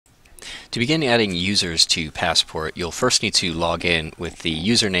To begin adding users to Passport, you'll first need to log in with the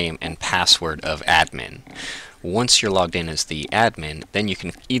username and password of admin. Once you're logged in as the admin, then you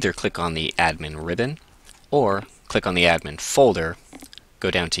can either click on the admin ribbon or click on the admin folder,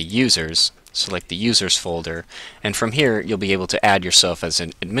 go down to users, select the users folder, and from here you'll be able to add yourself as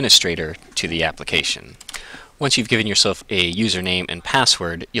an administrator to the application. Once you've given yourself a username and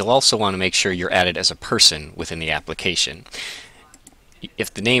password, you'll also want to make sure you're added as a person within the application.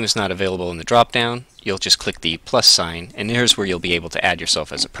 If the name is not available in the drop-down, you'll just click the plus sign, and here's where you'll be able to add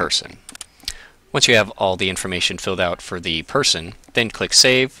yourself as a person. Once you have all the information filled out for the person, then click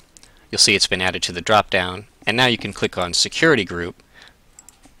Save. You'll see it's been added to the drop-down, and now you can click on Security Group,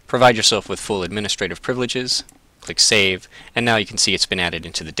 provide yourself with full administrative privileges, click Save, and now you can see it's been added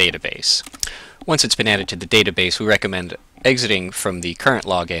into the database. Once it's been added to the database, we recommend exiting from the current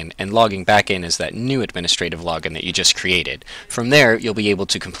login and logging back in as that new administrative login that you just created. From there, you'll be able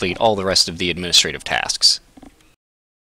to complete all the rest of the administrative tasks.